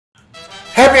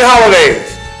Happy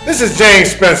holidays. This is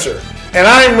James Spencer, and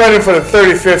I'm running for the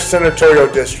 35th Senatorial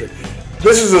District.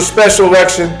 This is a special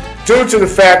election due to the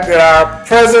fact that our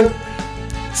present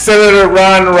Senator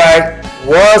Ron Wright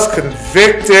was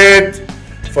convicted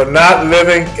for not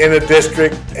living in the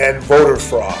district and voter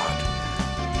fraud.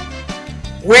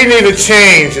 We need a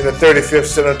change in the 35th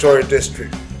Senatorial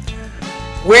District.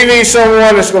 We need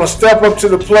someone that's going to step up to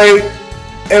the plate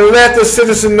and let the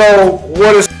citizen know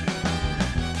what is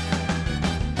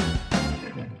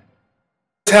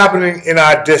happening in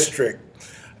our district.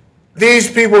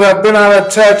 These people have been out of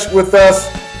touch with us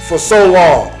for so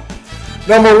long.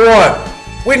 Number one,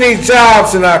 we need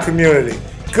jobs in our community.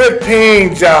 Good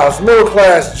paying jobs, middle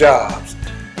class jobs.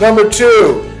 Number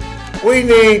two, we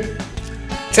need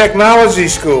technology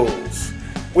schools.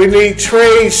 We need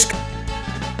trade schools.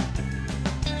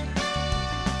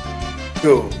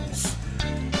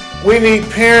 We need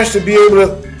parents to be able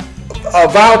to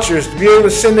vouchers to be able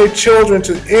to send their children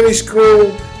to any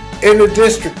school in the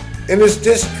district, in this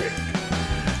district.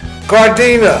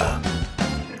 Gardena,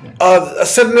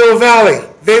 Centennial Valley,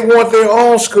 they want their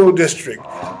own school district.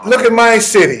 Look at my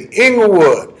city,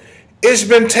 Inglewood. It's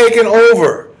been taken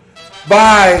over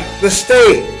by the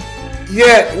state.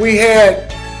 Yet we had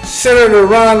Senator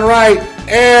Ron Wright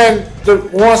and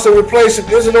wants to replace him,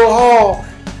 Isidore Hall,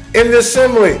 in the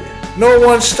assembly. No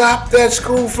one stopped that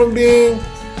school from being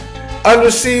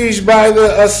under siege by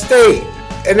the state,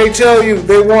 and they tell you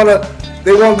they want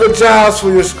good jobs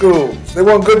for your schools. They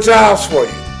want good jobs for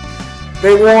you.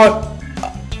 They want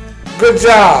good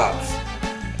jobs,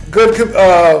 good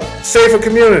safer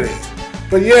communities.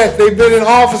 But yet they've been in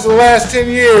office the last 10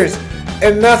 years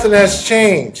and nothing has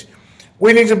changed.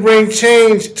 We need to bring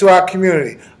change to our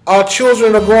community. Our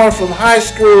children are going from high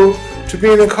school to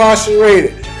being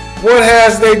incarcerated. What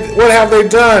have they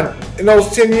done in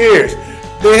those 10 years?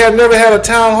 They have never had a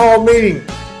town hall meeting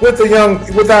with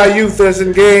our youth that's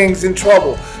in gangs in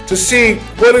trouble to see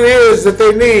what it is that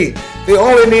they need. They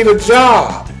only need a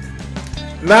job,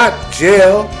 not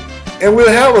jail. And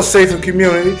we'll have a safer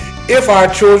community if our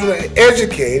children are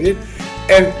educated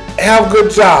and have good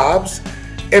jobs,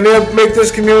 and they'll make this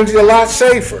community a lot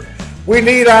safer. We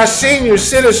need our senior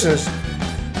citizens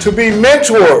to be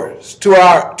mentors to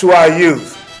our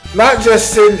youth, not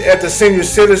just sitting at the senior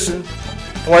citizen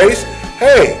place.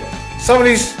 Hey, some of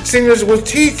these seniors were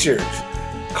teachers,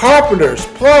 carpenters,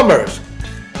 plumbers.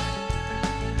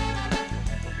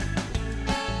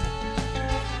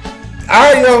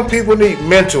 Our young people need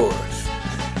mentors.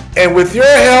 And with your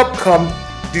help, come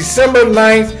December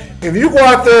 9th, if you go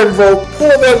out there and vote, pull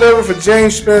that lever for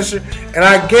James Spencer, and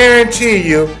I guarantee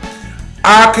you,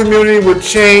 our community will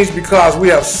change because we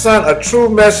have sent a true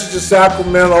message to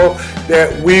Sacramento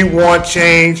that we want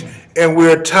change, and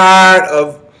we're tired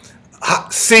of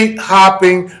seat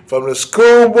hopping from the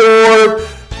school board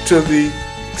to the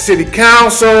city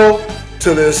council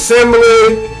to the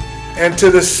assembly and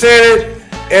to the Senate.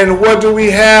 And what do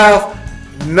we have?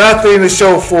 Nothing to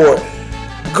show for it.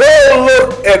 Go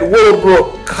look at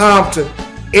Willowbrook, Compton,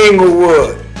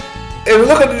 Inglewood, and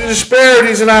look at the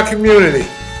disparities in our community.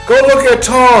 Go look at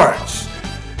Torrance.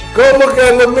 Go look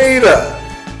at Lameda.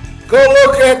 Go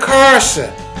look at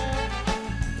Carson.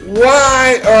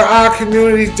 Why are our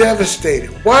communities devastated?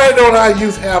 Why don't our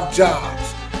youth have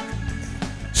jobs?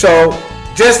 So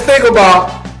just think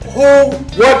about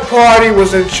what party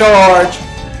was in charge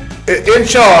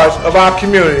of our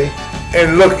community,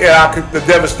 and look at the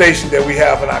devastation that we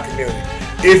have in our community.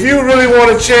 If you really want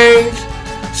to change,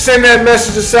 send that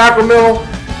message to Sacramento.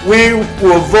 We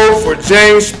will vote for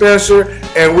James Spencer,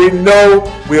 and we know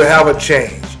we'll have a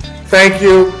change. Thank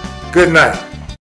you. Good night.